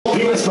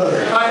penis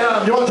butter.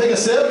 You want to take a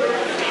sip?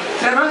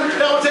 Can I?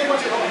 Yeah, we'll take one.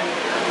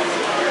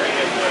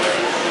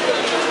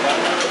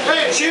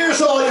 Hey, cheers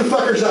to all you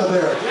fuckers out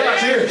there. Yeah,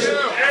 cheers.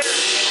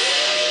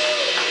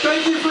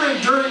 Thank you for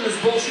enduring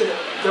this bullshit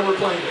that we're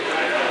playing.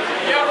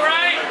 Yeah,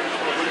 right.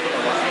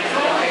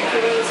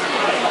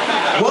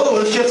 Whoa,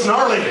 this shit's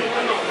gnarly.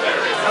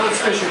 That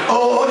was fishing.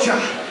 Oh, ocha.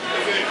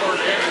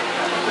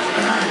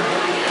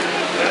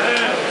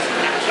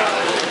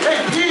 Hey,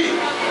 Pete.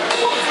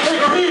 Hey,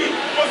 Pete.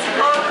 What's the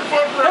carbon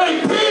footprint?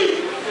 Hey,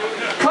 Pete.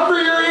 Cover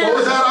your ears. What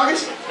was that,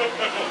 August?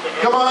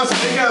 Come on,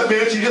 speak up,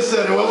 bitch. You just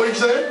said it. What were you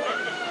saying?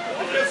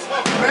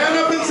 Man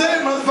up and say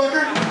it,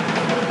 motherfucker.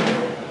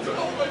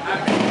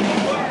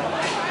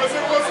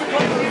 What's the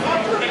carbon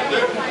footprint?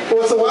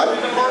 What's the what?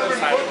 Carbon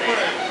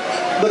footprint.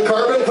 The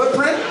carbon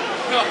footprint?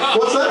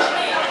 What's that?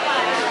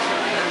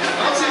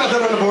 I don't see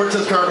nothing on the board that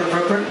says carbon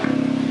footprint.